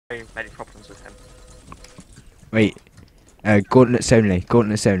very many problems with him. Wait. Gauntlets only.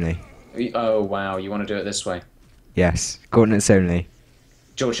 Gauntlets only. Oh wow, you want to do it this way? Yes. Gauntlets only.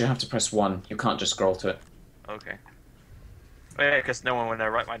 George, you have to press 1. You can't just scroll to it. Okay. Oh, yeah, because no one in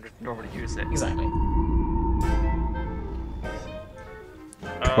their right mind would normally use it. Exactly.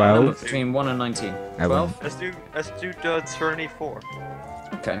 12. Number between 1 and 19. 12? Let's do 24.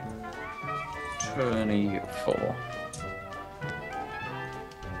 Okay. 24.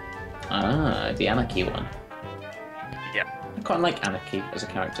 Ah, the Anarchy one. Yeah. I quite like Anarchy as a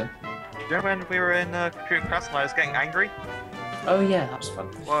character. Do you remember when we were in computer class and I was getting angry? Oh yeah, that was fun.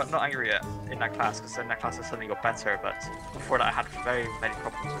 Well, not angry yet in that class, because in that class I suddenly got better, but before that I had very many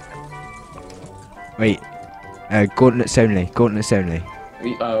problems with him. Wait. Gauntlets only. Gauntlets only.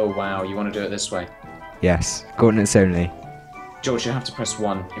 Oh wow, you want to do it this way? Yes. Gauntlets only. George, you have to press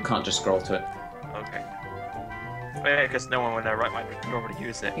 1. You can't just scroll to it. Okay. Oh, yeah, because no one in their right mind would normally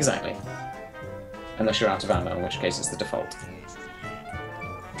use it. Exactly. Unless you're out of ammo, in which case it's the default.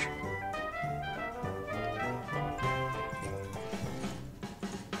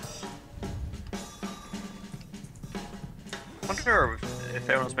 I wonder if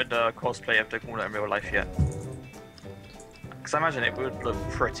anyone's made a cosplay of the Gauntlet in real life yet. Because I imagine it would look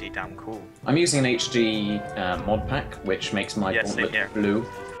pretty damn cool. I'm using an HD mod pack, which makes my Yeah, same here. gauntlet blue.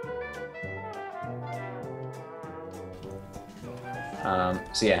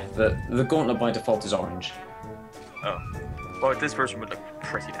 So yeah, the gauntlet by default is orange. Oh. Well, this version would look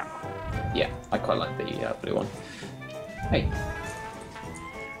pretty damn cool. Yeah, I quite like the blue one. Hey,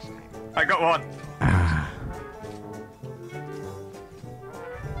 I got one! Ah.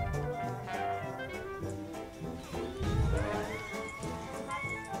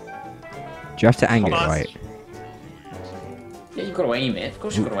 Do you have to angle it Hold on. right? yeah, you've got to aim it. Of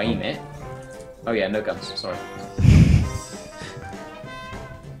course you've got to aim it. Oh yeah, no guns, sorry.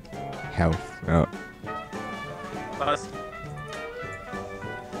 Health. Oh. Buzz.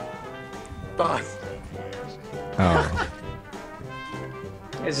 Buzz. Oh.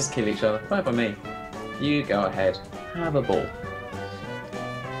 Let's just kill each other. Fine by me. You go ahead. Have a ball.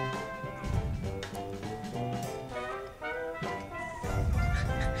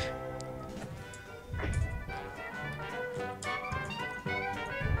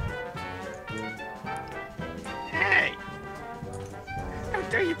 Hey! How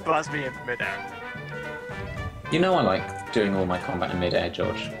dare you buzz me in midair? You know I like doing all my combat in mid-air,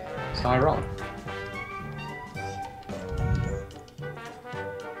 George. So I roll.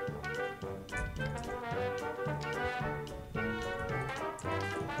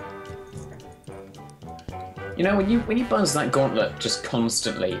 You know, when you buzz that gauntlet just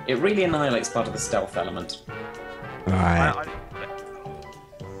constantly, it really annihilates part of the stealth element. Right.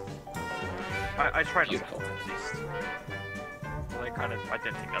 I tried to Beautiful. at least. I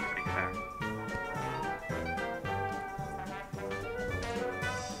didn't think that would be fair.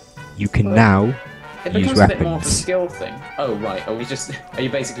 You can now It use becomes a bit more of a weapons. skill thing. Oh right, are you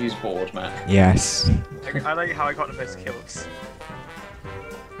basically just bored, Matt? Yes. I like how I got the most kills.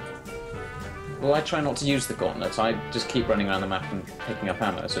 Well, I try not to use the gauntlet. I just keep running around the map and picking up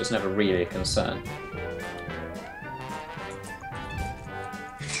ammo, so it's never really a concern.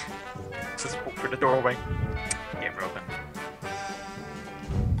 Just walk through the doorway. Get broken.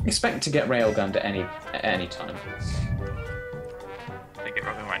 Expect to get railgunned at any time. I get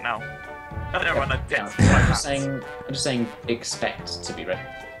broken right now. I don't want to Yeah, death. I'm just saying, expect to be ready.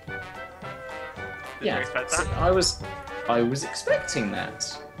 Did you Yeah, expect see, that? I was expecting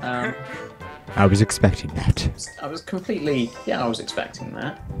that. I was expecting that. I was completely, I was expecting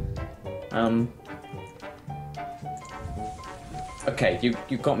that. Okay,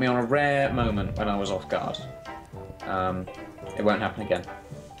 you got me on a rare moment when I was off guard. It won't happen again.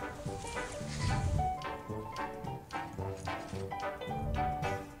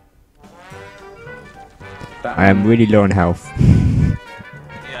 That I am really low on health.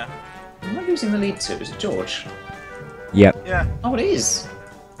 Yeah. Am I losing the lead to? Is it George? Yep. Yeah. Oh, it is.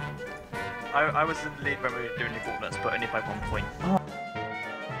 I was in the lead when we were doing the gauntlets, but only by 1 point. Oh.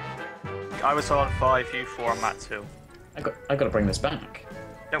 I was on 5, you 4, and Matt 2. I got to bring this back.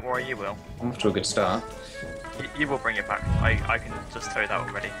 Don't worry, you will. I'm off to a good start. You will bring it back. I can just tell you that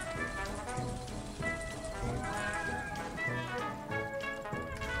already.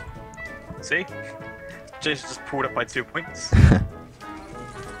 See? Jason just pulled up by 2 points.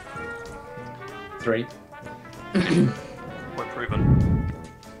 3. Point proven.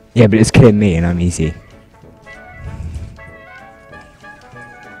 Yeah, but it's killing me and I'm easy.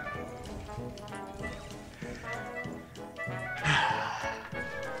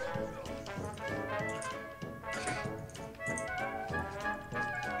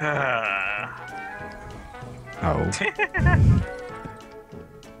 Oh. Oh,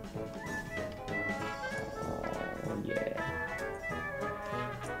 yeah.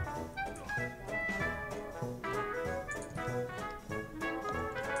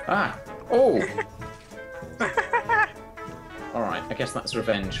 Ah! Oh! Alright, I guess that's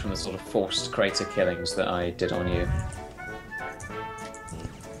revenge from the sort of forced crater killings that I did on you.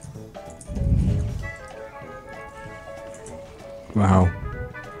 Wow.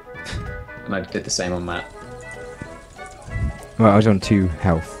 And I did the same on Matt. Well, I was on 2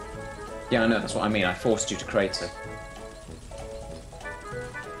 health. Yeah, I know, that's what I mean. I forced you to crater.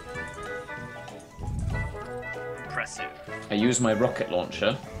 Impressive. I used my rocket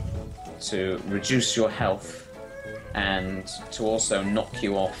launcher to reduce your health and to also knock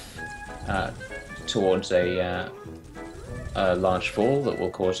you off towards a large fall that will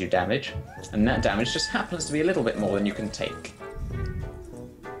cause you damage. And that damage just happens to be a little bit more than you can take.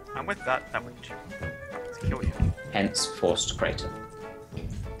 And with that would kill you. Hence, forced crater.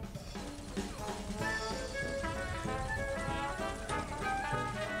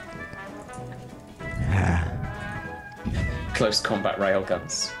 Close combat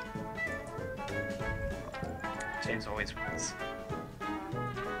railguns. James always wins.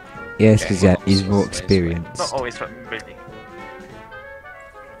 Yes, Okay, because well, he's more always experienced. Not always, but really.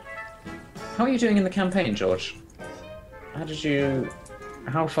 How are you doing in the campaign, George?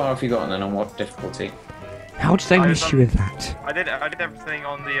 How far have you gotten and on what difficulty? How did I I miss was you on- with that? I did everything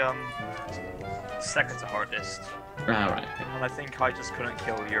on the second to hardest, Ah, right. and I think I just couldn't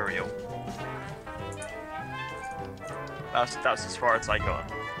kill Uriel. That's as far as I got.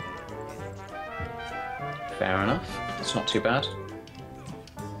 Fair enough. It's not too bad.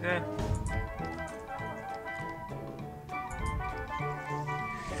 Yeah.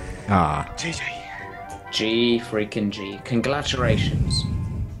 Ah. GG. G freaking G. Congratulations.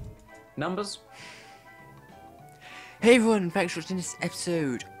 Numbers? Hey everyone, thanks for watching this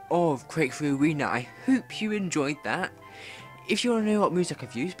episode of Quake Through Arena. I hope you enjoyed that. If you want to know what music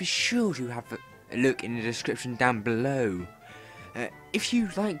I've used, be sure to have a look in the description down below. If you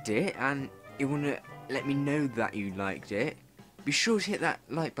liked it and you want to let me know that you liked it, be sure to hit that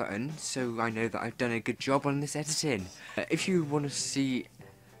like button so I know that I've done a good job on this editing. If you want to see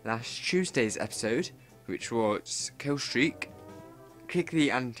last Tuesday's episode, which was Kill Streak, click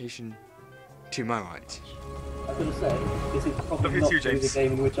the annotation to my right. I was going to say, this is probably Look at not you, really the James.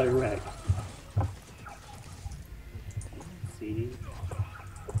 game in which I wreck.